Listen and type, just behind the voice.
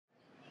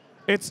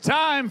It's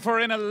time for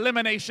an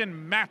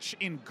elimination match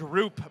in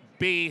Group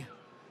B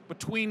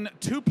between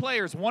two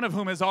players, one of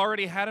whom has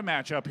already had a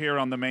match up here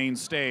on the main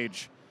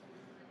stage.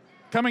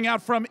 Coming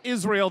out from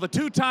Israel, the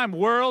two-time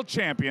world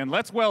champion,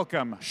 let's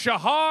welcome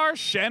Shahar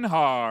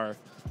Shenhar.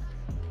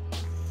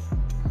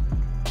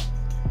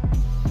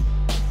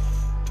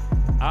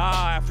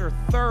 After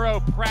thorough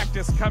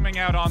practice coming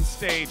out on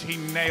stage, he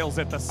nails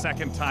it the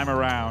second time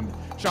around.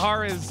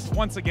 Shahar is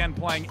once again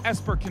playing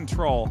Esper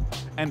Control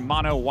and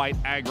Mono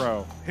White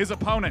Aggro. His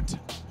opponent,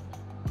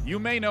 you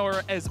may know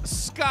her as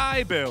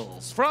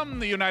Skybilz from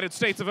the United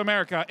States of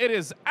America. It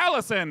is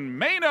Allison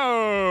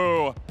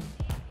Maino.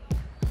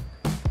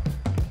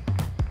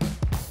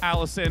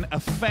 Allison, a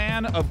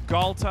fan of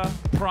Ghalta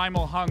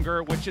Primal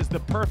Hunger, which is the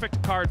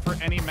perfect card for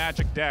any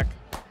Magic deck.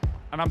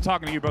 And I'm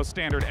talking to you both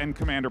Standard and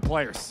Commander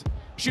players.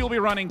 She'll be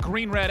running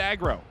green-red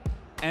aggro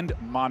and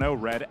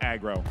mono-red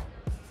aggro.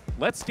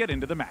 Let's get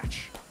into the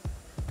match.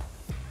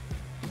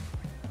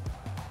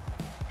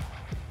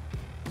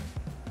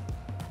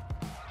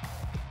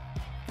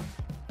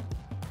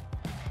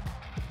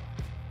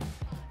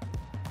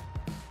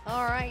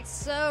 All right,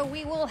 so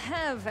we will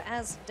have,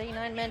 as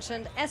Day9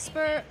 mentioned,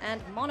 Esper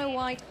and Mono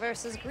White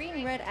versus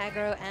Green Red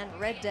Aggro and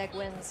Red Deck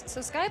wins.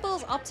 So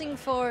Skybilz opting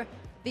for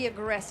the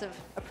aggressive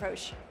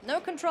approach. No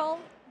control,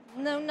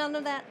 no none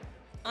of that.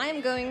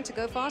 I'm going to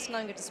go fast and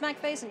I'm going to smack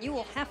face and you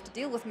will have to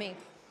deal with me.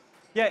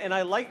 Yeah, and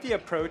I like the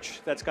approach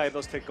that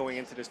Skybilz took going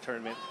into this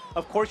tournament.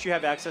 Of course, you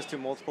have access to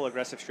multiple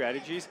aggressive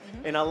strategies,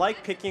 and I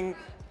like picking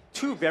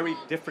two very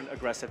different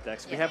aggressive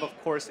decks. We have, of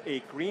course,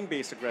 a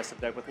green-based aggressive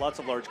deck with lots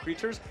of large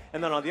creatures,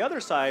 and then on the other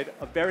side,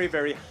 a very,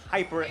 very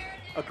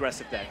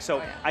hyper-aggressive deck.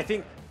 So I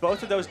think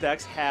both of those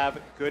decks have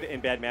good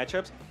and bad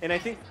matchups, and I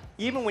think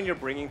even when you're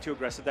bringing two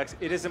aggressive decks,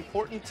 it is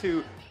important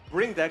to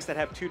bring decks that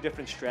have two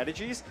different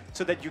strategies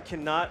so that you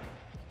cannot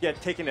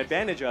get taken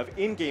advantage of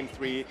in Game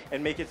 3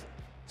 and make it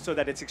so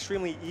that it's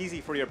extremely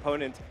easy for your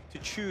opponent to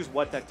choose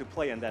what deck to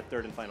play in that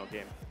third and final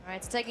game. All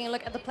right, so taking a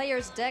look at the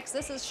players' decks,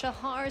 this is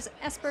Shahar's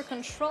Esper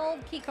Control.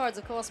 Key cards,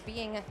 of course,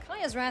 being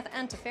Kaya's Wrath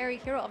and Teferi,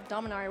 Hero of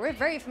Dominaria. We're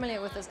very familiar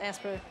with this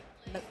Esper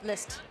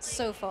list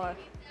so far.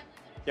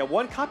 Yeah,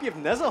 one copy of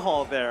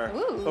Nezahal there,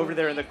 over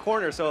there in the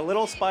corner, so a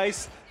little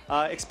spice,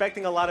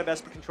 expecting a lot of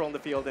Esper Control in the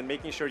field and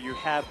making sure you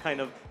have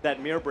kind of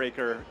that Mirror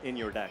Breaker in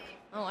your deck.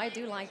 Oh, I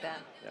do like that.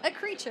 Yeah. A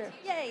creature,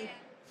 yay!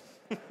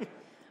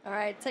 All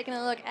right, taking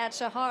a look at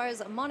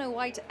Shahar's Mono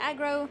White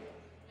Aggro.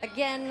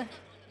 Again,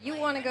 you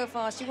want to go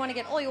fast, you want to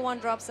get all your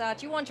one-drops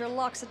out, you want your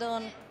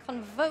Loxodon,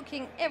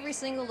 convoking every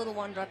single little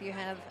one-drop you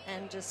have,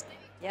 and just,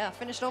 yeah,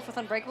 finish it off with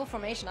Unbreakable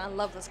Formation. I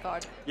love this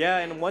card. Yeah,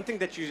 and one thing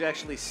that you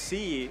actually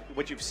see,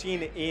 what you've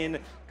seen in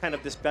kind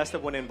of this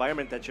best-of-one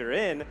environment that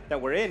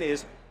we're in,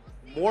 is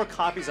more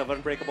copies of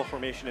Unbreakable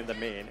Formation in the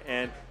main.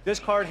 And this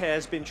card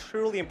has been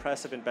truly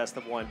impressive in Best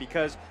of One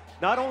because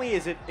not only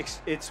is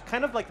it's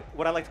kind of like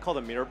what I like to call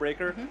the Mirror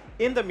Breaker.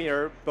 In the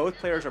mirror, both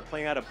players are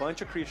playing out a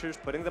bunch of creatures,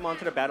 putting them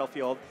onto the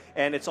battlefield,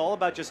 and it's all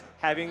about just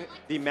having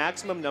the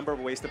maximum number of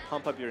ways to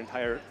pump up your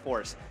entire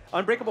force.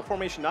 Unbreakable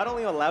Formation not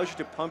only allows you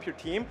to pump your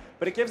team,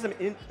 but it gives them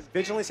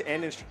Vigilance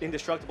and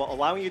Indestructible,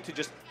 allowing you to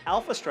just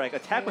Alpha Strike,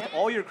 attack with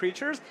all your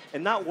creatures,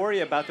 and not worry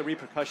about the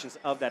repercussions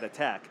of that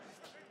attack.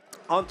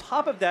 On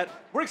top of that,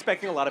 we're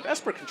expecting a lot of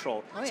Esper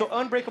Control. So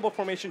Unbreakable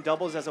Formation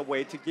doubles as a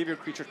way to give your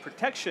creatures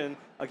protection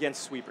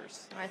against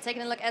sweepers. All right,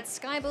 taking a look at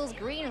Skybilz,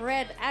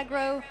 Green-Red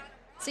Aggro.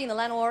 Seeing the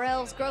Llanowar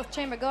Elves, Growth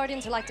Chamber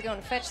Guardians who like to go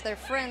and fetch their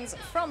friends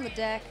from the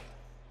deck.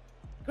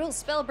 Gruul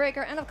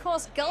Spellbreaker, and of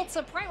course,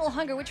 Ghalta Primal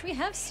Hunger, which we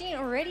have seen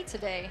already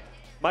today.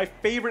 My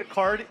favorite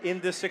card in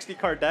this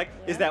 60-card deck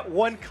is that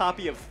one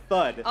copy of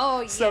Thud.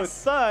 Oh, yes. So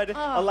Thud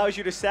allows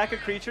you to sack a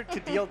creature to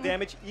deal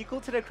damage equal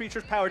to the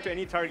creature's power to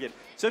any target.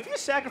 So if you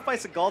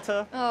sacrifice a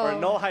Ghalta or a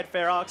Nullhide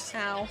Ferox,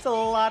 it's a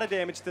lot of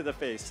damage to the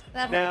face.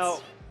 That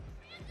hurts.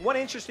 One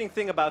interesting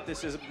thing about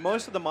this is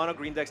most of the mono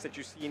green decks that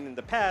you've seen in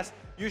the past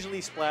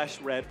usually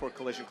splash red for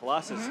Collision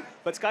Colossus,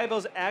 but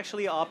Skybilz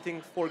actually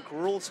opting for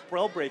Gruul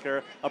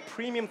Spellbreaker, a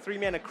premium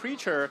 3-mana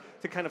creature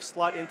to kind of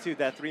slot into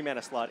that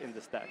 3-mana slot in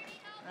this deck.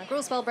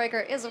 Gruul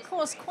Spellbreaker is, of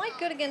course, quite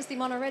good against the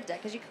mono-red deck,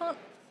 because you can't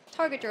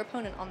target your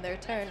opponent on their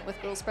turn with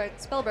Gruul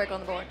Spellbreaker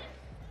on the board.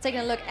 Taking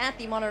a look at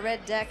the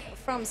mono-red deck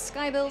from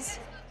Skybilz.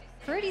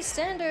 Pretty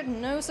standard,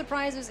 no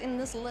surprises in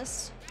this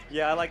list.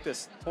 Yeah, I like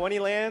this. 20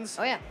 lands,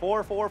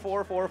 4, 4,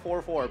 4, 4,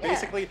 4, 4.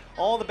 Basically,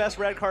 all the best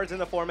red cards in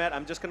the format,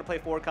 I'm just going to play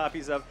 4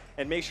 copies of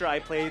and make sure I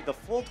play the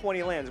full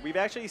 20 lands. We've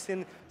actually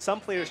seen some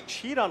players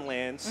cheat on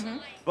lands,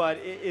 but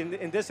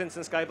in this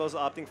instance, Skybilz is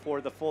opting for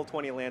the full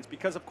 20 lands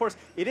because, of course,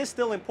 it is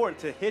still important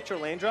to hit your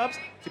land drops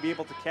to be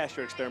able to cast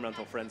your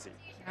Experimental Frenzy.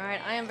 All right,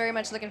 I am very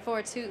much looking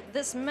forward to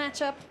this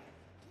matchup.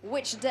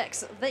 Which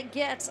decks they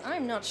get,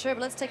 I'm not sure,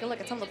 but let's take a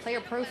look at some of the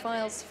player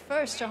profiles.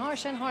 First, Shahar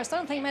Shenhar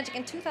started playing Magic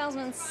in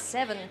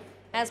 2007,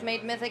 has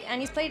made Mythic, and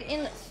he's played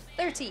in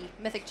 30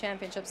 Mythic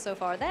Championships so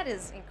far. That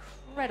is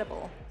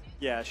incredible.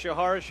 Yeah,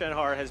 Shahar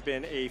Shenhar has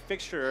been a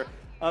fixture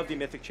of the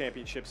Mythic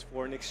Championships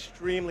for an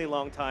extremely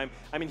long time.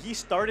 I mean, he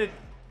started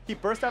he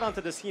burst out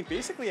onto the scene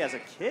basically as a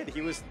kid.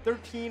 He was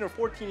 13 or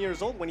 14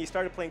 years old when he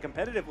started playing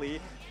competitively,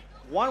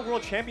 won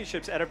world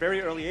championships at a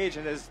very early age,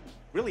 and has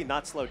really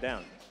not slowed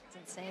down.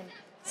 It's insane.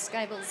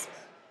 Skybilz.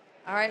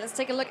 All right, let's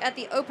take a look at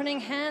the opening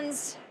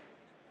hands.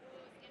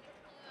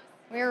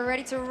 We're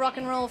ready to rock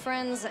and roll,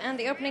 friends. And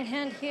the opening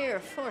hand here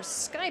for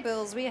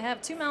Skybilz, we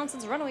have Two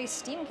Mountains, Runaway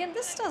Steamkin.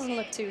 This doesn't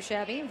look too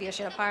shabby.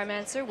 Viashina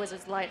Pyromancer,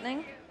 Wizard's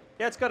Lightning.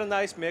 Yeah, it's got a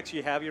nice mix.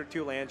 You have your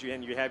 2 lands,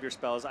 and you have your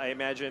spells. I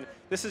imagine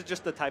this is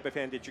just the type of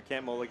hand that you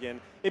can't mulligan.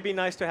 It'd be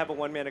nice to have a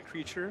 1-mana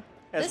creature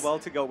as well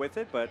to go with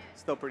it, but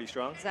still pretty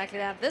strong. Exactly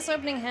that. This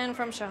opening hand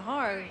from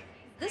Shahar,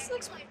 this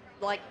looks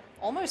like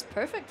almost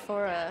perfect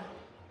for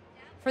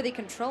the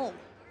control.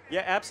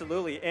 Yeah,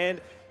 absolutely.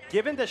 And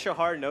given that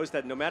Shahar knows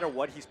that no matter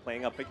what he's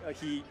playing up,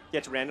 he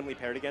gets randomly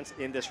paired against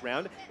in this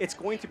round, it's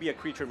going to be a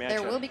creature matchup.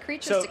 There will be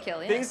creatures to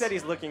kill, yes. Things that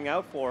he's looking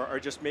out for are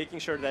just making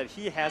sure that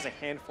he has a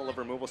handful of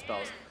removal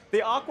spells.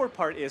 The awkward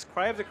part is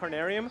Cry of the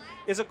Carnarium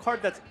is a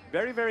card that's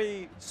very,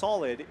 very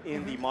solid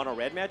in the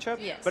mono-red matchup,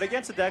 but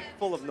against a deck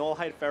full of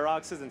Nullhide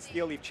Feroxes and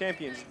Steel Leaf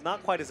Champions,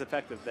 not quite as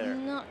effective there.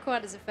 Not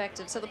quite as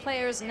effective. So the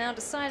player is now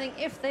deciding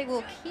if they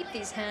will keep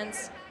these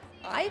hands.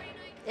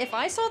 If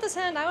I saw this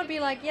hand, I would be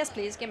like, yes,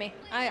 please, give me.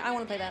 I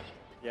want to play that.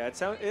 Yeah,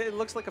 it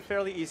looks like a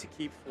fairly easy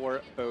keep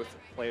for both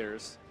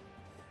players.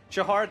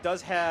 Shahar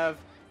does have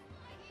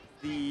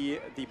the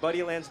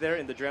buddy lands there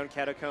in the Drowned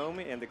Catacomb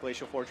and the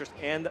Glacial Fortress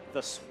and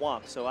the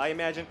Swamp. So I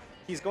imagine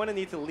he's going to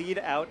need to lead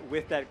out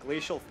with that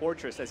Glacial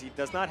Fortress, as he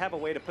does not have a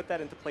way to put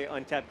that into play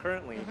untapped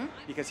currently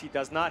because he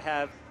does not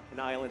have an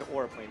island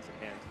or a plains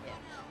in hand. Yeah.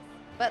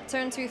 But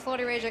turn 2 Thought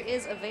Erasure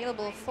is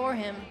available for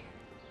him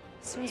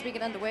as soon as we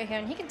get underway here,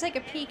 and he can take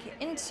a peek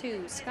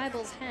into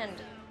Skybilz's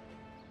hand.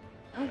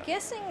 I'm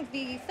guessing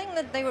the thing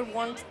that they would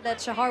want, that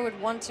Shahar would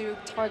want to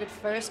target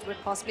first would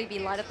possibly be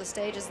Light Up the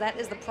Stage, as that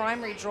is the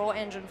primary draw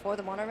engine for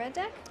the mono-red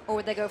deck? Or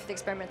would they go for the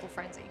Experimental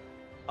Frenzy?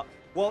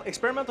 Well,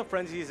 Experimental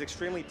Frenzy is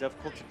extremely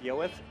difficult to deal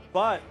with,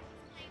 but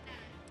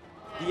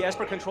the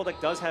Esper control deck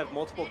does have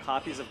multiple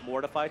copies of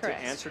Mortify to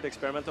answer the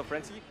Experimental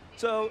Frenzy,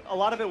 so a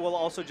lot of it will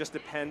also just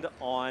depend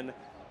on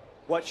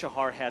what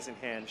Shahar has in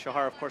hand.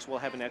 Shahar, of course, will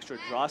have an extra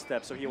draw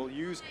step, so he will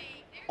use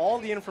all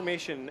the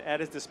information at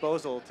his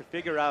disposal to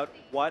figure out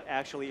what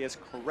actually is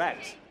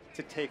correct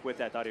to take with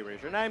that Thought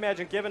Erasure. And I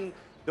imagine, given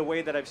the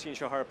way that I've seen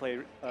Shahar play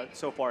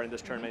so far in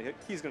this tournament,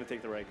 he's going to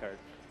take the right card.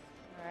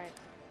 All right.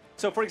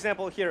 So, for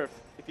example, here,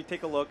 if you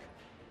take a look,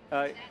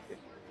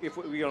 if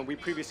we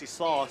previously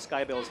saw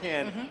Skybilz's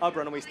hand of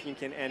Runaway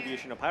Steamkin and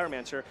Viashina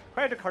Pyromancer,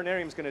 Cry of the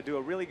Carnarium is going to do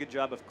a really good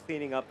job of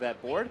cleaning up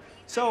that board.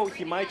 So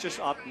he might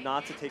just opt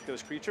not to take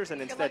those creatures and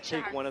instead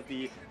take one of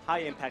the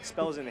high-impact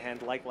spells in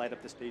hand, like Light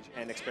Up the Stage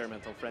and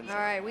Experimental Frenzy. All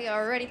right, we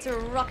are ready to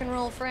rock and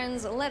roll,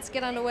 friends. Let's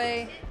get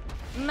underway.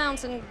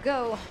 Mountain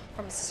Go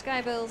from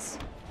Skybilz.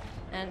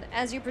 And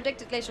as you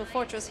predicted, Glacial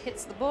Fortress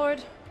hits the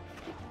board.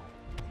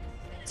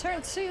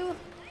 Turn 2.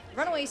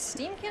 Runaway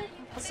Steamkin,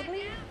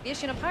 possibly.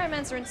 Viashina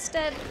Pyromancer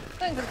instead,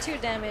 going for the 2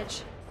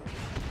 damage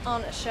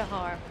on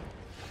Shahar.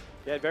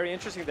 Yeah, very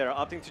interesting there,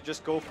 opting to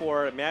just go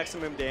for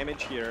maximum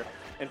damage here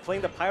and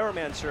playing the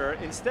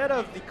Pyromancer instead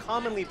of the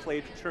commonly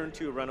played turn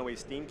 2 Runaway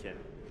Steamkin.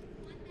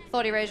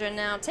 Thought Erasure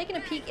now taking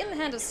a peek in the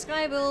hand of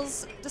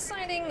Skybilz,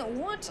 deciding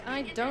what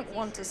I don't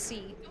want to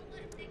see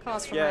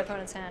cast from my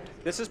opponent's hand.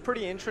 This is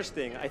pretty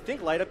interesting. I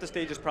think Light Up the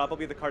Stage is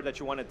probably the card that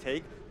you want to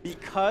take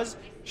because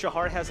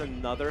Shahar has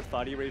another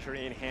Thought Erasure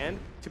in hand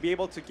to be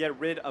able to get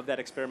rid of that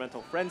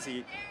Experimental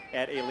Frenzy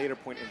at a later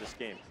point in this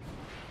game.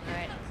 All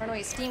right,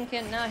 Runaway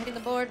Steamkin now hitting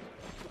the board.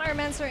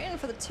 Pyromancer in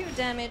for the 2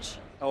 damage.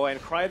 Oh,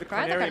 and Cry of the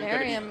Carnarium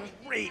going to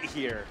be great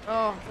here.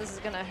 Oh, this is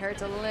going to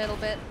hurt a little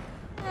bit.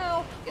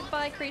 Oh,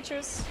 goodbye,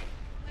 creatures.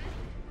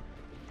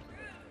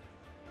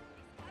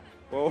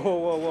 Whoa, whoa,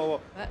 whoa, whoa,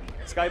 whoa.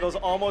 Skybilz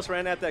almost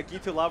ran at that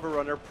Gitu Lava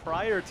Runner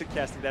prior to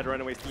casting that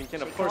Runaway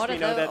Steamkin. Of course, we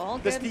know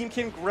that the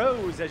Steamkin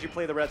grows as you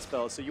play the red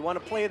spells, so you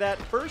want to play that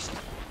first,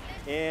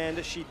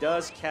 and she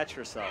does catch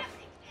herself.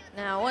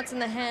 Now, what's in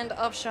the hand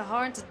of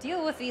Shahar to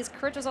deal with these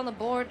critters on the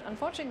board?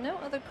 Unfortunately, no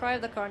other Cry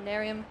of the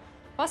Carnarium.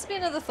 Possibly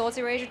another Thought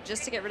Erasure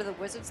just to get rid of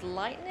the Wizard's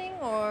Lightning,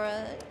 or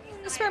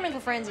Experimental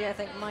Frenzy, I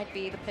think, might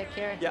be the pick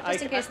here,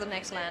 just in case of the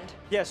next land.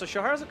 Yeah, so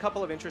Shahar has a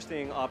couple of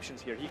interesting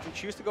options here. He can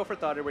choose to go for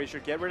Thought Erasure,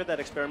 get rid of that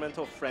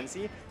Experimental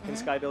Frenzy in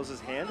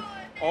Skybilz's hand.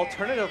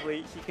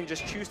 Alternatively, he can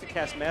just choose to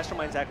cast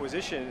Mastermind's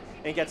Acquisition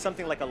and get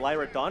something like a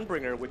Lyra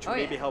Dawnbringer, which would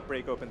maybe help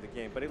break open the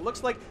game. But it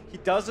looks like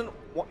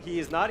he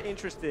is not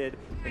interested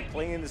in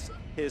playing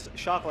his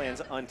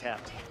Shocklands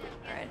untapped.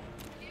 All right.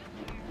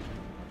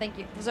 Thank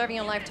you. Preserving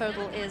your life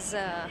total is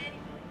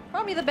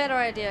probably the better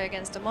idea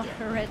against a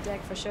mono-red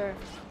deck for sure.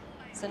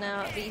 So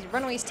now the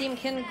Runaway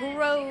Steamkin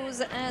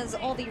grows as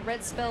all the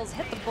red spells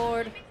hit the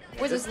board.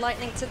 Wizard's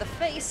Lightning to the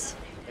face.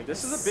 And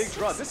this is a big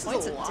draw. This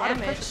is a lot of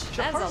damage.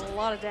 That's a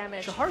lot of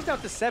damage. Shahar's down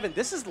to 7.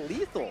 This is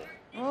lethal.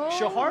 Oh.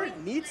 Shahar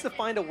needs to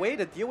find a way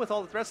to deal with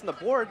all the threats on the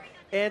board,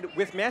 and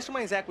with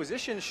Mastermind's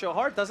Acquisition,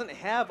 Shahar doesn't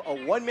have a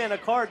 1-mana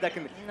card that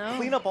can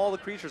clean up all the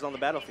creatures on the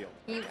battlefield.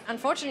 He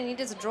unfortunately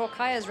needed to draw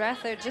Kaya's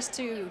Wrath there just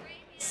to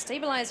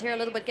stabilize here a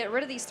little bit, get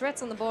rid of these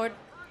threats on the board.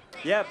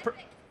 Yeah,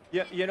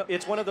 yeah, you know,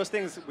 it's one of those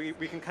things we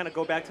can kind of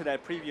go back to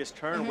that previous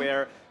turn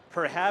where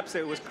perhaps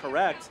it was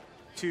correct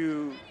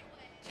to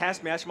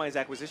cast Mastermind's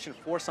Acquisition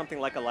for something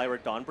like a Lyra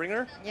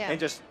Dawnbringer and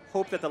just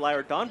hope that the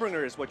Lyra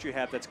Dawnbringer is what you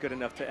have that's good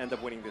enough to end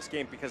up winning this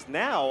game. Because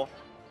now,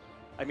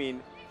 I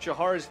mean,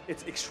 Shahar's,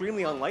 it's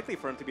extremely unlikely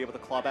for him to be able to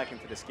claw back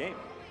into this game.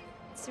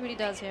 Let's see what he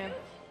does here.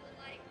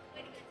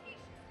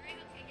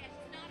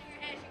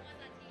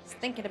 He's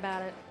thinking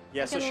about it.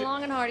 Yeah, thinking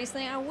long and hard. He's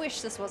thinking, I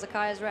wish this was a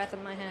Kaya's Wrath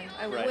in my hand.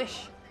 I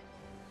wish.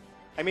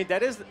 I mean,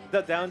 that is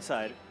the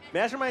downside.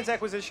 Mastermind's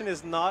Acquisition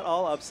is not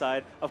all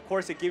upside. Of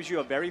course, it gives you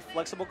a very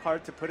flexible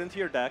card to put into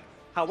your deck.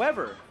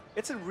 However,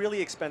 it's a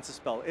really expensive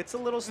spell. It's a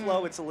little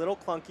slow, it's a little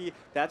clunky.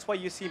 That's why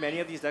you see many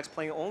of these decks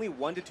playing only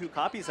 1 to 2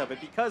 copies of it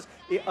because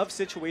of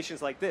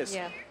situations like this.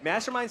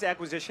 Mastermind's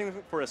Acquisition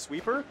for a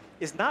sweeper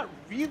is not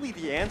really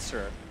the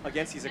answer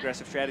against these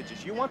aggressive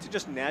strategies. You want to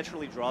just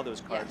naturally draw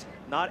those cards,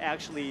 not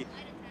actually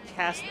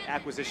cast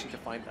Acquisition to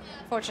find them.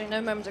 Fortunately,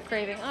 no Moment of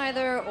Craving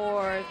either,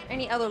 or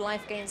any other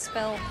life gain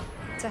spell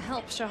to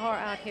help Shahar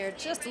out here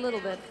just a little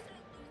bit.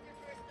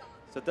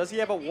 So does he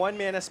have a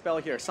 1-mana spell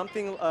here?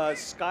 Something,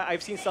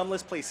 I've seen some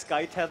lists play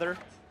Sky Tether.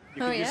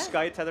 You can use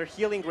Sky Tether.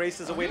 Healing Grace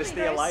is a way to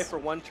stay alive for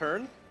 1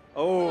 turn.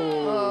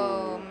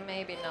 Oh,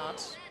 maybe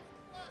not.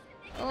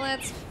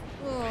 Let's...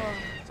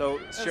 So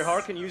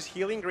Shahar can use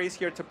Healing Grace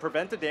here to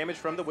prevent the damage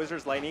from the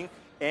Wizard's Lightning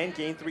and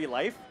gain 3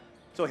 life.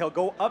 So he'll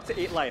go up to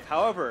 8 life.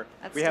 However,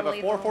 we have a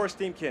 4/4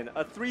 Steamkin,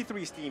 a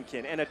 3/3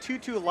 Steamkin, and a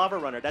 2/2 Lava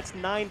Runner. That's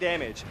 9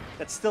 damage.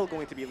 That's still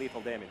going to be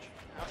lethal damage.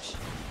 Ouch.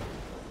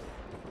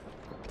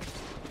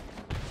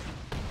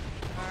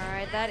 All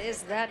right, that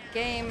is that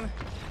game.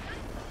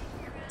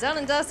 Done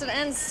and dusted,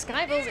 and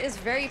Skybilz is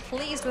very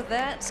pleased with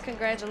that.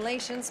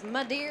 Congratulations,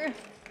 my dear.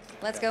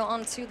 Let's go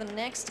on to the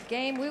next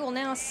game. We will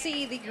now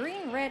see the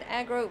green-red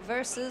aggro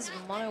versus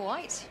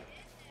mono-white.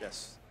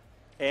 Yes.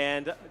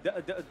 And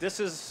this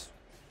is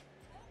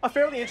a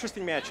fairly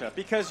interesting matchup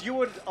because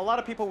a lot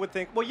of people would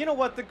think, well, you know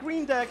what, the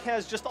green deck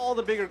has just all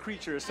the bigger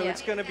creatures, so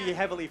it's going to be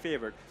heavily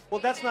favored.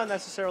 Well, that's not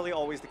necessarily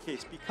always the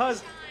case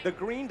because the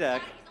green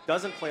deck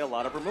doesn't play a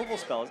lot of removal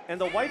spells. And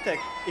the white deck,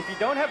 if you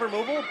don't have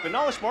removal,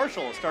 Banalish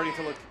Marshal is starting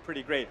to look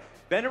pretty great.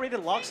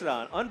 Venerated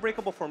Loxodon,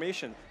 Unbreakable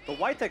Formation. The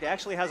white deck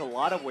actually has a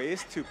lot of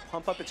ways to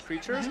pump up its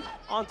creatures.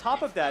 On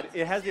top of that,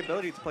 it has the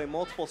ability to play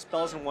multiple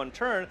spells in 1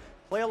 turn,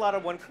 play a lot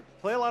of one-drops,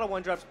 play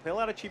a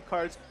lot of cheap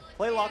cards,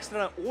 play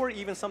Loxodon, or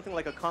even something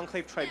like a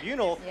Conclave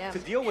Tribunal to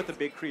deal with the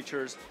big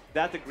creatures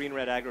that the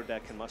green-red aggro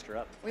deck can muster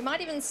up. We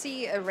might even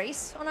see a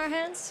race on our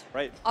hands.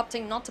 Right.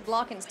 Opting not to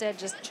block, instead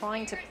just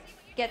trying to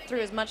get through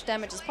as much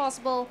damage as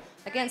possible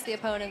against the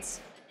opponents.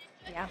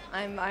 Yeah,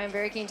 I'm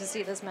very keen to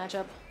see this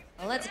matchup.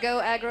 Let's go,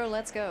 aggro,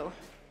 let's go.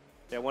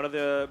 Yeah, one of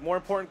the more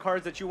important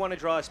cards that you want to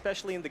draw,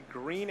 especially in the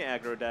green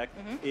aggro deck,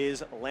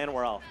 is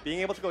Llanowar Elf.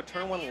 Being able to go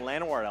turn 1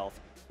 Llanowar Elf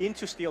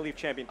into Steel Leaf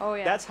Champion.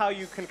 That's how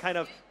you can kind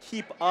of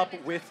keep up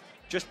with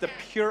just the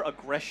pure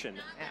aggression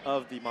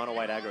of the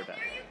mono-white aggro deck.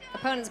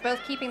 Opponents both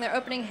keeping their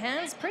opening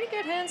hands, pretty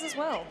good hands as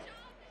well.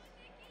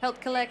 Health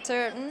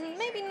Collector,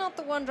 maybe not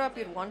the 1-drop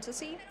you'd want to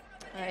see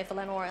if a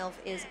Llanowar Elf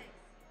is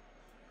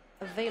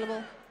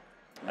available.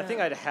 I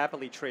think I'd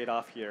happily trade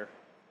off here.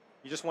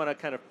 You just want to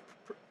kind of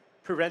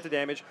prevent the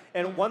damage.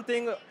 And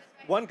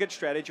one good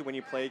strategy when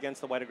you play against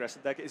the white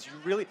aggressive deck is you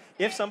really,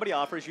 if somebody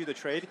offers you the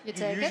trade, you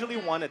usually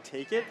want to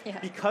take it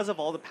because of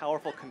all the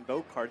powerful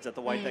Convoke cards that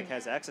the white deck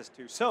has access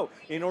to. So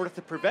in order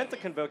to prevent the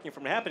Convoking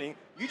from happening,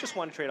 you just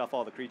want to trade off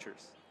all the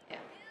creatures. Yeah.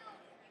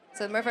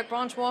 So Merfolk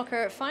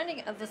Branchwalker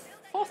finding the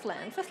fifth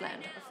land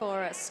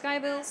for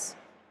Skybilz,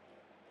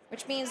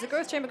 which means the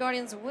Growth Chamber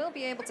Guardians will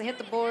be able to hit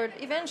the board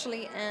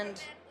eventually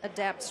and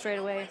adapt straight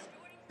away.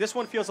 This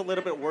one feels a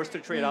little bit worse to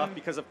trade off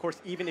because, of course,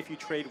 even if you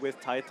trade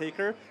with Tide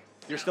Taker,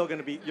 you're still going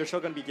to be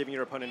giving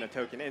your opponent a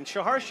token. And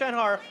Shahar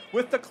Shenhar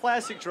with the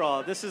classic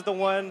draw. This is the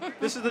one.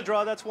 This is the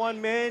draw that's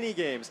won many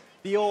games.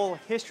 The old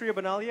History of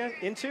Benalia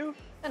into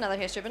another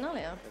History of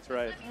Benalia. That's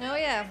right. Oh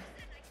yeah.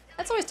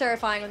 That's always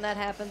terrifying when that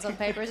happens on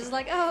paper. It's just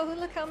like, oh,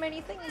 look how many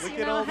things you now have.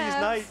 Look at all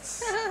these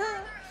knights.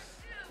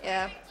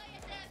 Yeah.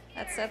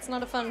 That's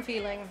not a fun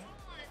feeling.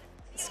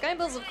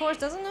 Skybilz, of course,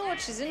 doesn't know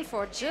what she's in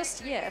for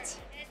just yet,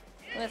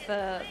 with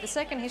the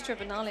second History of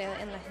Benalia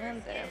in the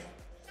hand there.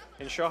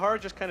 And Shahar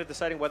just kind of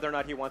deciding whether or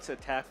not he wants to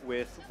attack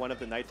with one of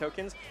the Knight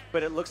tokens,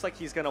 but it looks like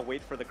he's going to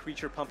wait for the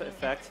creature pump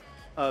effect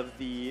of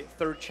the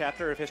 3rd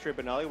chapter of History of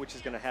Benalia, which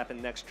is going to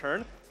happen next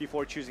turn,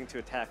 before choosing to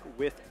attack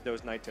with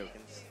those Knight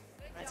tokens.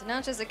 Right, so now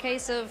it's just a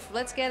case of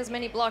let's get as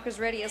many blockers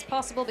ready as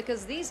possible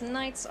because these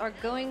Knights are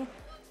going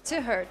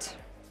to hurt.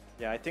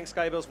 Yeah, I think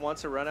Skybilz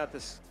wants to run out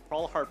this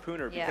Crawl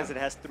Harpooner because it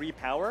has 3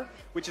 power,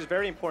 which is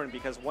very important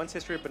because once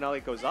History of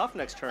Benalia goes off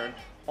next turn,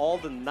 all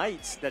the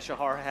Knights that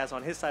Shahar has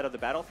on his side of the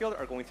battlefield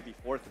are going to be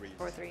 4/3s.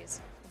 4/3s.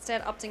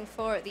 Instead, opting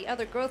for the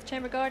other Growth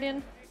Chamber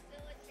Guardian.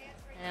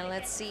 And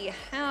let's see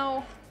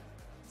how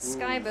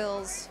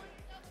Skybilz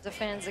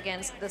defends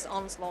against this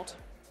onslaught.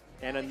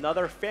 And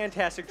another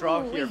fantastic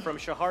draw here from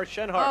Shahar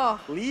Shenhar.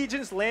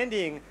 Legion's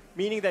Landing,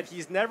 meaning that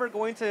he's never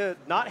going to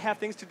not have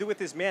things to do with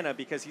his mana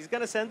because he's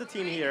going to send the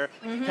team here,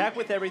 attack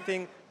with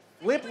everything,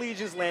 flip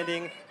Legion's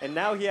Landing, and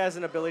now he has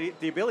the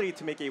ability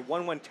to make a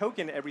 1/1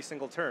 token every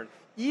single turn,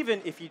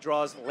 even if he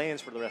draws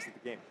lands for the rest of the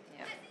game.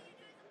 Yeah.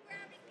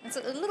 It's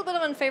a little bit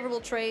of unfavorable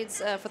trades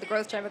for the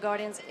Growth Chamber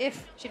Guardians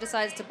if she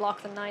decides to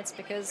block the Knights,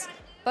 because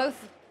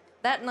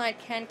that Knight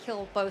can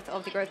kill both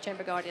of the Growth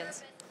Chamber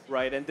Guardians.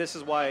 Right, and this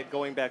is why,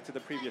 going back to the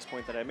previous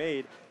point that I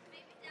made,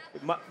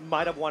 it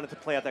might have wanted to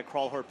play out that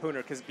Crawl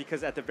Harpooner,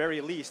 because at the very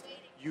least,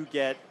 you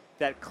get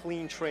that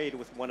clean trade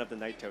with one of the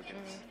Knight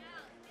tokens.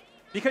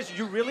 Because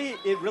it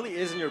really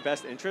is in your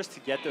best interest to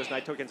get those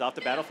Knight tokens off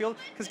the battlefield,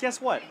 because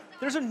guess what?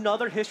 There's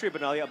another History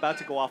Benalia about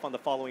to go off on the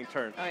following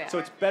turn. Oh, yeah. So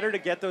it's better to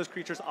get those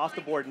creatures off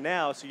the board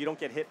now so you don't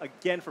get hit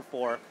again for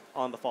 4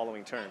 on the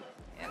following turn.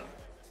 Yeah.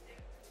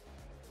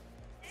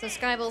 So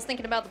Skybilz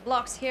thinking about the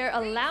blocks here,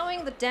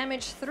 allowing the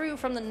damage through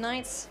from the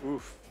Knights.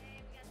 Oof.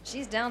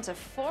 She's down to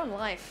 4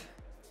 life.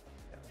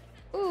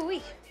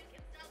 Ooh-wee.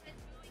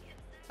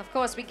 Of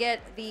course, we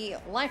get the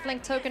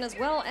lifelink token as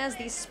well as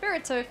the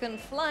spirit token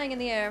flying in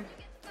the air.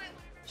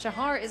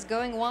 Shahar is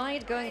going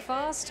wide, going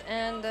fast,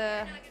 and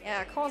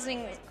yeah,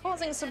 causing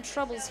some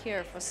troubles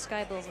here for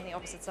Skybilz on the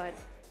opposite side.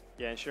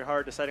 Yeah, and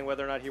Shahar deciding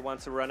whether or not he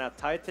wants to run out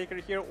Tide Taker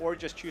here or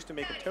just choose to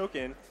make a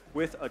token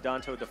with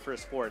Adanto the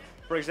first forward.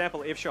 For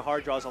example, if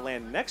Shahar draws a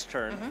land next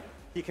turn,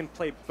 he can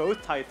play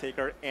both Tide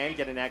Taker and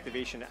get an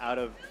activation out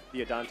of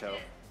the Adanto.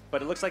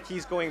 But it looks like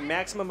he's going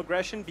maximum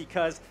aggression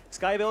because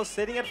Skybilz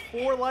sitting at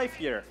 4 life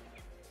here.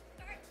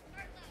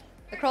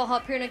 The Crawl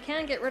Harpooner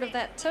can get rid of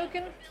that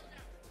token.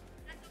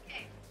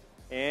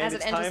 And as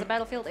it enters the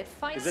battlefield, it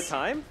fights. Is it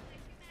time?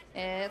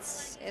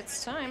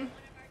 It's time.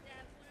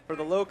 For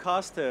the low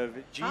cost of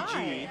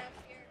GG.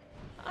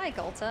 Hi,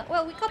 Gulta.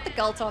 Well, we got the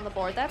Gulta on the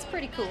board. That's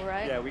pretty cool,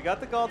 right? Yeah, we got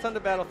the Gulta on the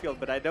battlefield,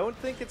 but I don't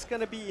think it's going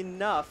to be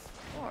enough.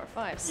 4,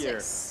 5, here.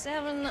 6,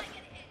 7.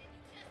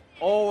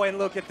 Oh, and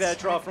look at that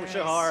draw from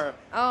Shahar.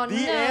 Oh, the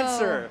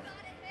answer.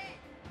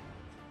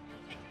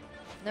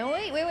 No,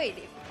 wait.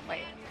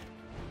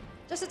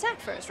 Just attack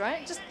first,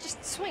 right?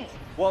 Just swing.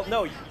 Well,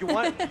 no, you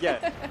want,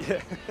 yeah.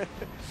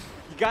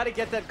 You got to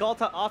get that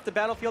Gulta off the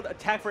battlefield,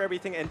 attack for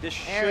everything, and this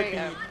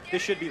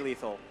should be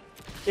lethal.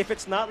 If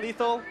it's not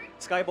lethal,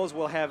 Skybilz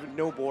will have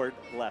no board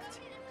left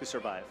to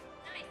survive.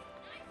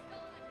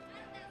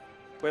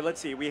 Wait, let's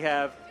see. We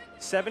have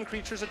 7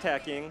 creatures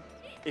attacking.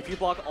 If you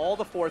block all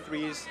the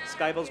 4/3s,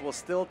 Skybilz will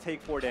still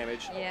take 4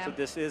 damage. Yeah. So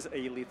this is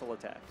a lethal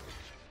attack.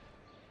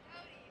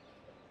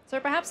 So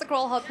perhaps the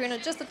Crawl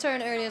Harpooner just a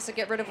turn earlier to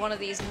get rid of one of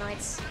these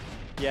Knights.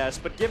 Yes,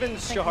 but given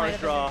Shahar's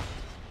draw,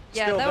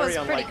 yeah, still that very was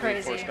pretty unlikely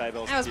crazy. for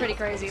Skybilz. That was pretty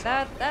crazy.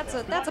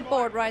 That's a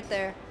board right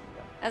there.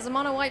 As a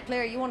mono white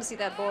player, you want to see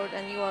that board,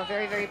 and you are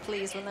very, very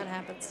pleased when that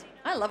happens.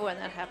 I love when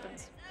that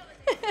happens.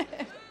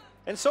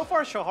 And so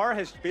far, Shahar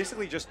has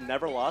basically just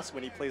never lost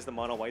when he plays the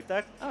mono white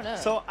deck. Oh no.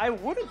 So I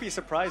wouldn't be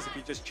surprised if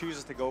he just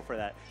chooses to go for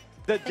that.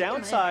 The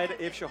downside,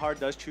 if Shahar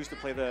does choose to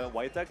play the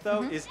white deck,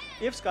 though, is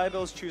if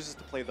Skybilz chooses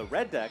to play the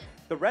red deck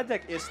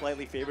is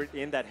slightly favored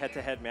in that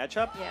head-to-head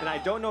matchup, and I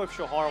don't know if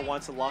Shahar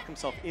wants to lock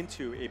himself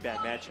into a bad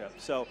matchup.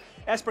 So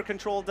Esper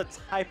Control, the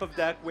type of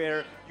deck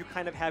where you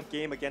kind of have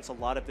game against a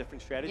lot of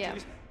different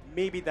strategies,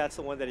 maybe that's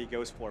the one that he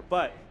goes for.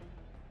 But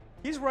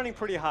he's running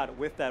pretty hot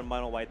with that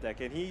mono white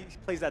deck, and he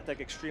plays that deck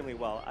extremely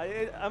well.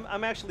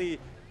 I'm actually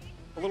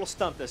a little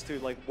stumped as to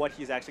what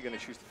he's actually going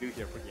to choose to do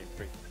here for Game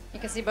 3. You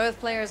can see both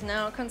players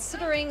now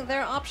considering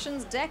their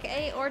options, deck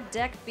A or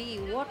deck B.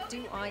 What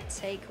do I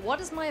take?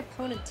 What is my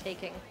opponent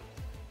taking?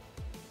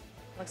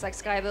 Looks like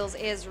Skybilz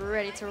is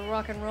ready to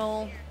rock and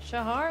roll.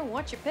 Shahar,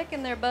 what you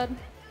picking there, bud?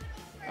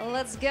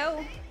 Let's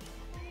go.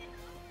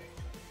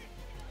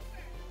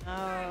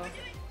 Oh,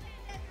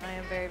 I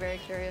am very, very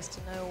curious to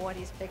know what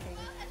he's picking.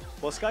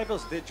 Well,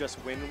 Skybilz did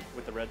just win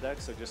with the red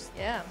deck, so just,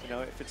 you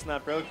know, if it's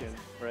not broken,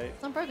 right?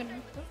 It's not broken.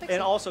 Don't fix it.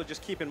 And also,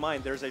 just keep in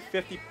mind, there's a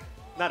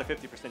not a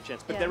 50%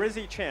 chance, but there is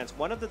a chance.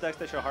 One of the decks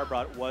that Shahar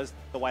brought was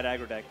the white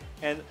aggro deck,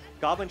 and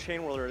Goblin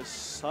Chainwhirler is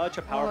such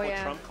a powerful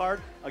trump card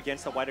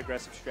against the white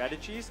aggressive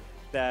strategies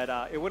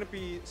that it wouldn't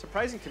be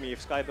surprising to me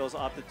if Skybilz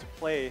opted to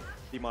play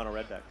the mono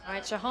red deck. All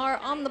right, Shahar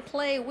on the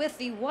play with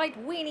the white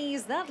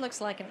weenies. That looks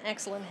like an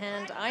excellent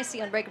hand. I see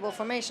Unbreakable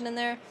Formation in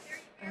there.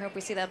 I hope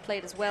we see that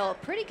played as well.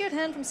 Pretty good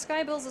hand from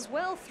Skybilz as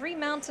well. 3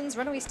 mountains,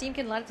 Runaway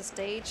Steamkin light up the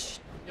stage.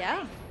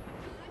 Yeah.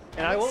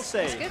 And I will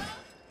say,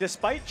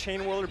 despite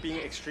Chainwhirler being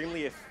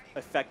extremely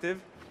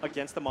effective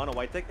against the mono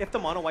white deck, if the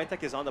mono white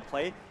deck is on the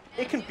play,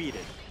 it can beat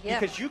it.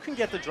 Because you can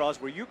get the draws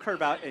where you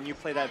curve out and you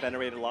play that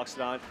Venerated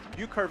Loxodon,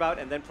 you curve out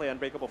and then play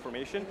Unbreakable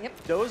Formation.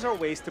 Those are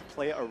ways to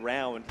play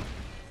around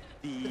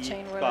the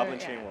Goblin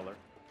Chainwhirler.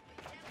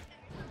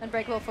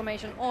 Unbreakable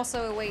Formation,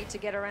 also a way to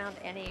get around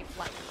any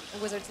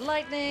Wizard's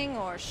Lightning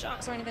or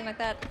Shocks or anything like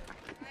that.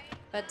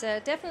 But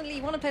definitely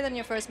you want to play that in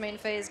your first main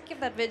phase. Give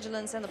that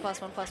Vigilance and the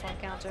 +1/+1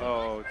 counter.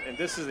 Oh, and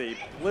this is a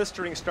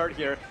blistering start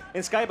here.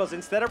 In Skybilz,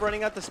 instead of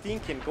running out the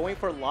Steamkin, going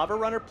for Lava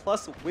Runner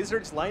plus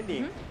Wizard's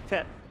Lightning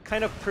to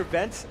kind of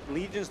prevents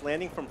Legion's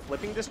landing from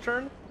flipping this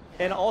turn,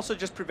 and also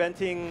just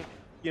preventing,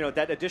 you know,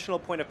 that additional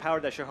point of power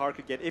that Shahar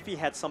could get if he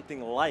had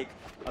something like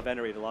a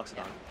Venerated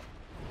Loxodon.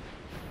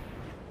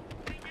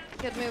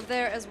 Good move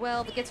there as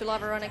well. The Gitu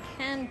Lava Runner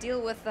can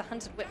deal with the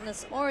Hunted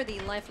Witness or the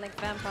Lifelink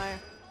Vampire.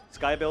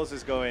 Skybilz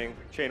is going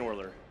Chain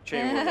Whirler,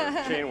 Chain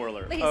Whirler, Chain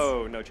Whirler. Please.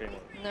 Oh, no Chain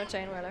Whirler. No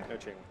Chain Whirler. No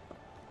Chain Whirler.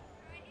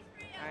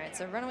 All right,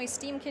 so Runaway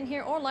Steamkin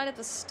here or light up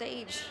the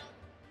stage.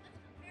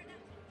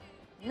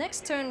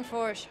 Next turn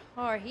for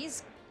Shahar,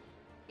 he's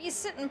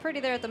sitting pretty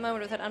there at the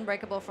moment with that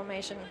Unbreakable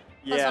formation.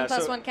 Yeah,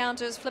 +1/+1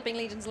 counters, flipping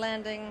Legion's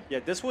landing. Yeah,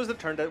 this was the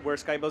turn where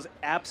Skybilz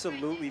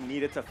absolutely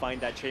needed to find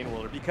that Chain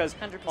Whirler, because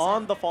 100%.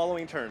 on the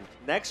following turn,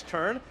 next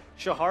turn,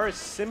 Shahar is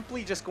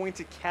simply just going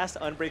to cast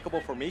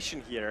Unbreakable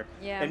formation here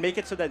and make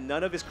it so that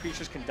none of his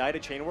creatures can die to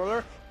Chain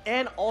Whirler,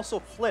 and also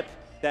flip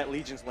that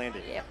Legion's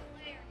landing. Yep.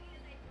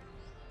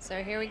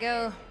 So here we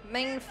go.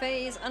 Main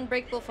phase,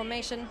 Unbreakable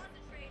formation.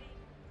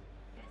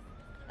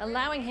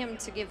 Allowing him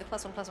to give the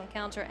 +1/+1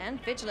 counter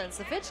and Vigilance.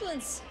 The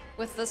Vigilance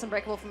with this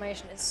Unbreakable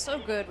formation is so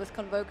good with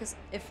Convoke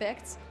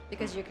effects,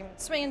 because you can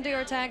swing and do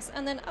your attacks,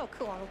 and then, oh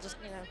cool, I'll just,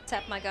 you know,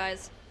 tap my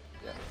guys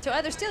to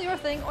either steal your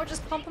thing or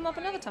just pump them up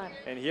another time.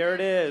 And here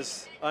it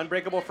is,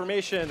 Unbreakable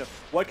formation.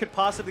 What could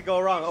possibly go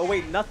wrong? Oh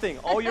wait, nothing.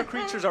 All your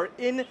creatures are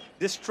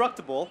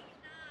indestructible.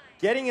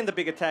 Getting in the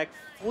big attack,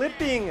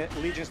 flipping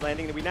Legion's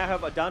Landing. We now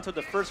have Adanto,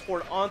 the first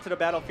forward, onto the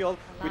battlefield,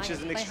 which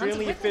is an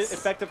extremely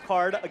effective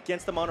card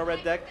against the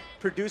mono-red deck,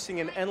 producing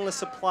an endless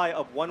supply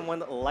of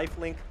 1/1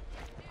 lifelink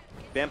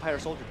Vampire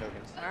Soldier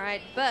tokens. All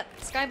right, but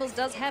Skybilz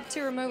does have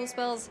 2 removal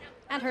spells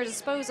at her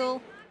disposal.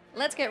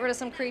 Let's get rid of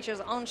some creatures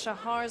on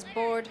Shahar's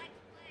board.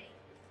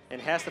 And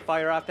has to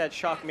fire off that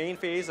Shock main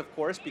phase, of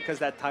course, because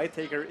that Tide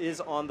Taker is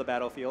on the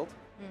battlefield.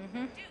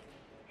 Mm-hmm.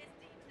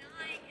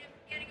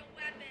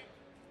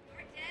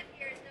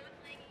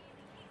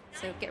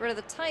 So get rid of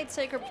the Tide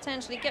Taker,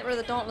 potentially get rid of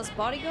the Dauntless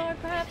Bodyguard,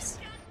 perhaps?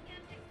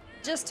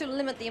 Just to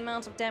limit the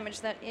amount of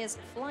damage that is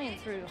flying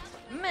through.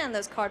 Man,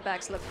 those card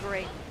backs look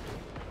great.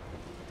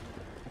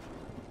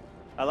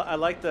 I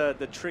like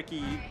the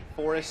tricky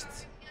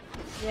forest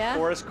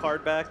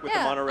card back with the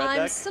mono red deck.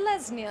 I'm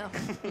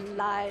Selesnya.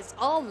 Lies,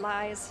 all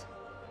lies.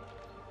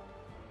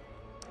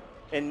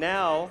 And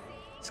now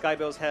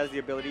Skybilz has the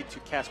ability to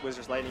cast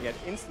Wizard's Lightning at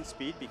instant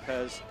speed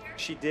because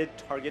she did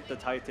target the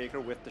Tide Taker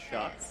with the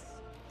shot. Yes.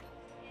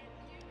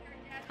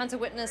 Hunter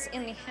Witness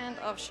in the hand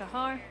of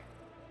Shahar.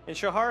 And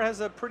Shahar has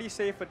a pretty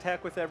safe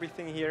attack with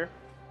everything here.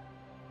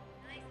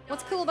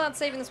 What's cool about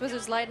saving this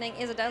Wizard's Lightning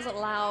is it does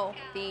allow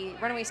the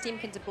Runaway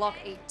Steamkin to block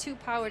a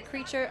 2-powered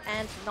creature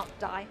and not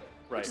die,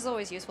 which is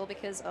always useful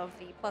because of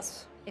the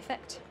plus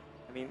effect.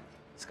 I mean,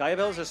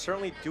 Skybilz is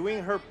certainly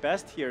doing her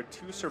best here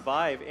to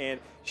survive, and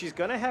she's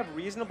going to have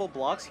reasonable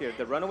blocks here.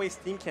 The Runaway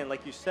Steamkin,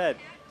 like you said,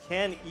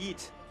 can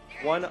eat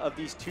one of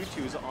these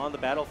 2/2s on the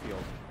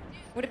battlefield.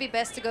 Would it be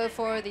best to go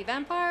for the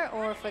Vampire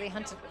or for the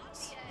Hunted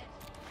Witness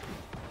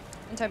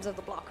in terms of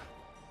the block?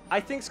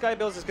 I think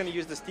Skybilz is going to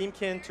use the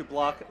Steamkin to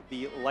block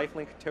the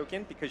lifelink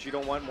token because you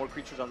don't want more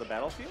creatures on the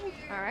battlefield.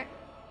 All right.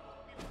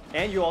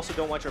 And you also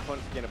don't want your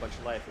opponent to gain a bunch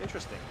of life.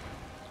 Interesting.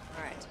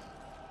 All right.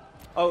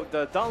 Oh,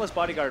 the Dauntless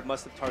Bodyguard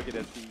must have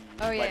targeted the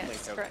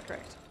lifelink token.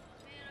 Correct.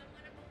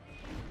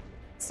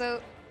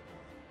 So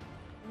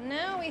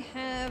now we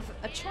have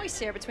a choice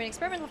here between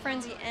Experimental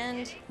Frenzy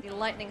and the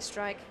Lightning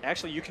Strike.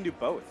 Actually, you can do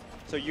both.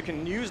 So you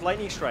can use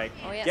Lightning Strike,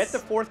 yes. get the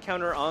 4th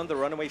counter on the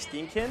Runaway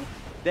Steamkin,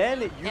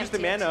 then use the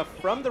mana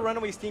from the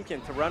Runaway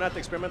Steamkin to run out the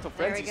Experimental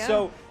Frenzy.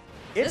 So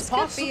it's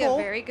possible. This could be a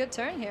very good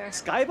turn here.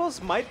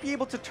 Skybilz might be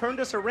able to turn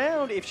this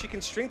around if she can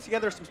string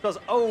together some spells.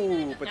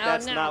 Oh, but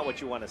that's not what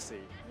you want to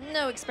see.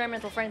 No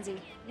Experimental Frenzy.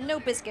 No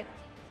biscuit.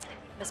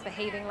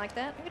 Misbehaving like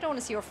that. We don't want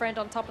to see your friend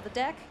on top of the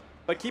deck.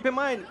 But keep in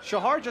mind,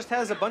 Shahar just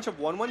has a bunch of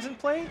 1/1s in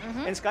play,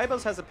 and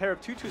Skybilz has a pair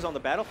of 2/2s on the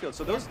battlefield.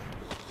 So those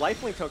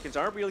lifelink tokens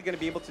aren't really going to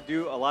be able to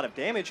do a lot of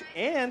damage,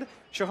 and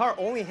Shahar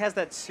only has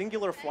that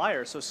singular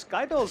flyer. So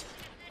Skybilz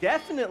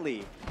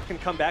definitely can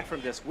come back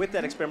from this with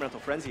that Experimental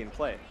Frenzy in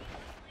play.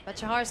 But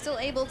Shahar is still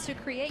able to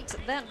create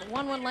that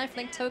 1/1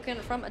 lifelink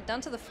token from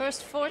Adanto, the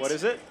first fort. What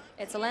is it?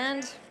 It's a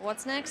land.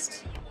 What's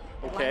next?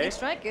 Okay. Lightning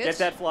Strike, good. Get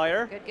that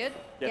flyer. Good, good.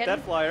 Get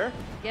that flyer.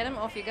 Get him,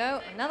 off you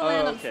go. Another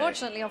land,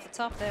 unfortunately, off the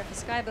top there for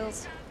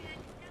Skybilz.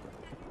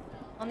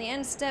 On the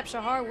end step,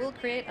 Shahar will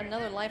create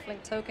another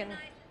lifelink token.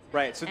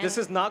 Right, so this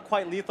is not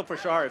quite lethal for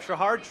Shahar. If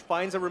Shahar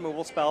finds a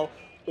removal spell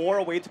or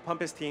a way to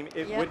pump his team,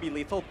 it would be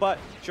lethal. But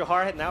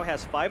Shahar now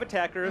has 5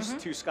 attackers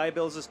to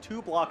Skybilz's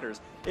 2 blockers.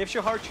 If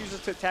Shahar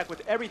chooses to attack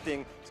with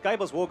everything,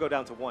 Skybilz will go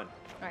down to 1.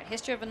 All right,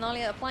 History of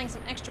Venalia applying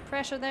some extra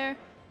pressure there.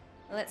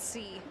 Let's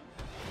see.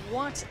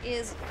 What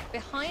is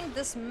behind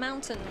this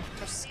mountain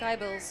for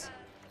Skybilz?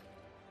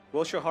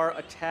 Will Shahar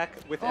attack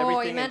with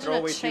everything and throw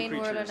away 2 Chain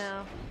Whirler creatures?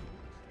 now.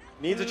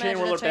 Needs a Chain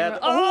Whirler bad.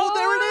 Oh,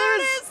 there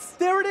it is!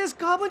 There it is!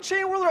 Goblin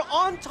Chain Whirler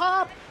on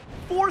top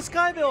for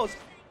Skybilz.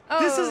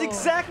 This is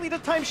exactly the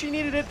time she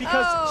needed it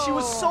because she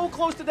was so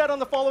close to that on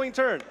the following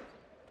turn.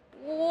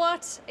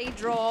 What a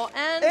draw.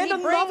 And he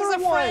another brings a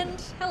one.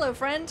 friend. Hello,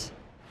 friend.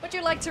 Would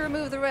you like to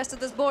remove the rest of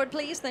this board,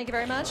 please? Thank you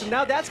very much. So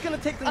now that's going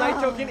to take the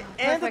Knight token and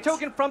perfect. the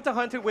token from the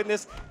Hunted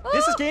Witness.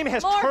 This game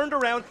has more. turned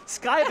around.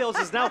 Skybilz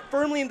is now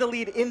firmly in the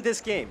lead in this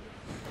game.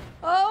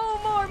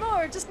 Oh,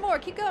 more, just more.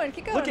 Keep going,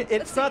 keep going. Look,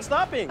 it's not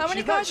stopping. How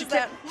many She's not- cards she is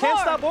that? can't More,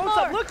 stop, won't more.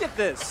 stop. Look at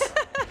this.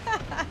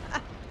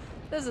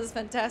 This is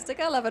fantastic.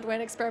 I love it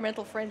when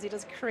Experimental Frenzy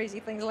does crazy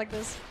things like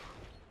this.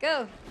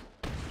 Go.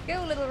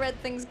 Go, little red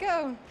things,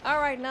 go. All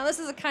right, now this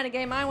is the kind of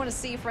game I want to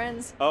see,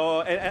 friends.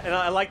 Oh, and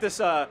I like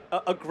this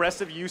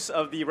aggressive use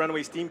of the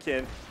Runaway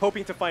Steamkin,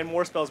 hoping to find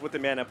more spells with the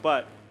mana,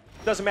 but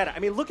doesn't matter. I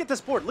mean, look at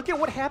this board. Look at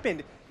what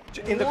happened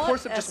in the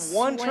course of just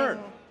one turn.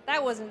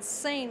 That was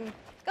insane.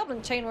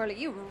 Goblin Chain Whirler,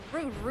 you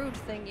rude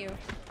thing, you.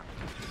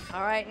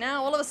 All right,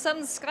 now all of a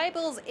sudden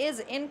Skybilz is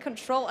in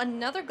control.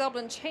 Another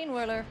Goblin Chain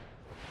Whirler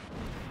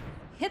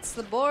hits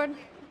the board.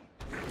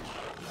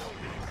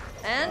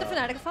 And a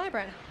Fanatic of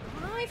Firebrand.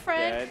 Hi,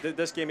 friend. Yeah,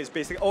 this game is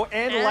basically... Oh,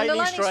 and And Lightning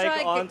the Lightning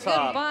Strike on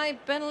top. Goodbye,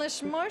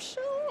 Benelish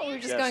Marshall. Or we're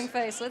just going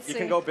face. Let's see. You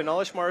can go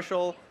Benelish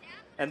Marshall,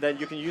 and then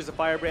you can use the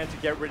Firebrand to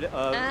get rid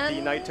of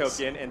the Knight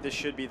token, and this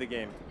should be the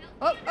game.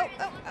 Oh.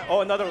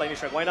 Oh, another Lightning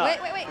Strike. Why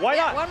not? Wait. Why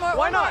Yeah, not? one more.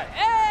 Why not?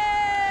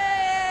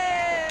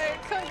 Hey!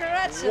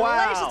 Congratulations.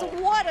 Wow.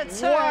 What a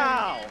turn.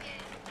 Wow.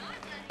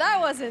 That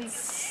was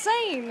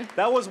insane.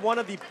 That was one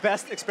of the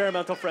best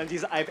Experimental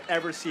Frenzies I've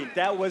ever seen.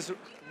 That was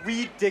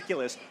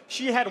ridiculous.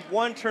 She had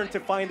one turn to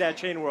find that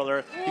Chain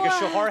Whirler because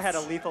Shahar had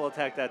a lethal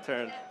attack that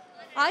turn.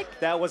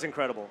 That was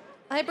incredible.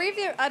 I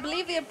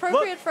believe the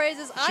appropriate phrase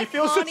is she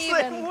feels the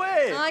same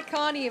way. I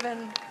can't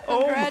even.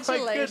 Oh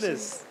Congratulations. my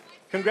goodness.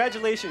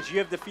 Congratulations, you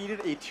have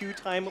defeated a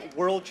two-time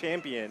world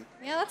champion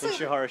in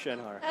Shahar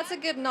Shenhar. That's a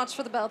good notch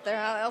for the belt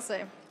there, I'll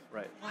say.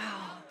 Right.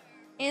 Wow.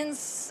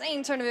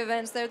 Insane turn of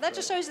events there. That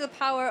just shows you the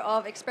power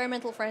of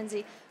Experimental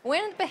Frenzy.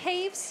 When it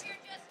behaves,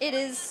 it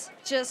is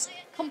just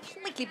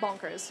completely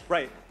bonkers.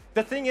 Right.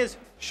 The thing is,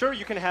 sure,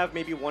 you can have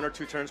maybe one or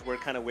two turns where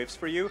it kind of whiffs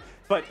for you,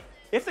 but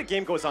if the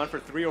game goes on for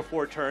 3 or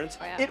 4 turns,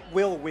 it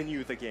will win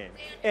you the game.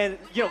 And,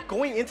 you know,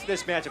 going into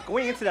this matchup,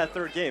 going into that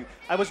third game,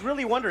 I was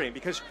really wondering,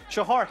 because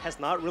Shahar has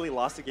not really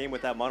lost a game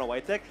with that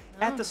mono-white deck.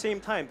 At the same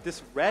time,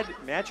 this red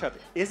matchup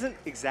isn't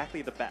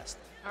exactly the best.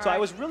 So I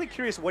was really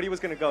curious what he was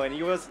going to go, and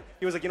he was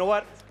like, you know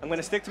what? I'm going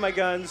to stick to my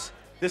guns.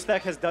 This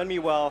deck has done me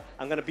well.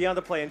 I'm going to be on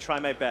the play and try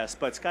my best.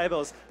 But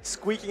Skybilz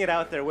squeaking it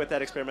out there with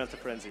that Experimental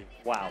Frenzy.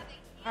 Wow.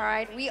 All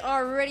right, we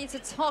are ready to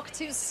talk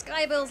to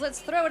Skybilz. Let's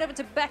throw it over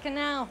to Becca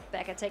now.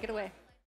 Becca, take it away.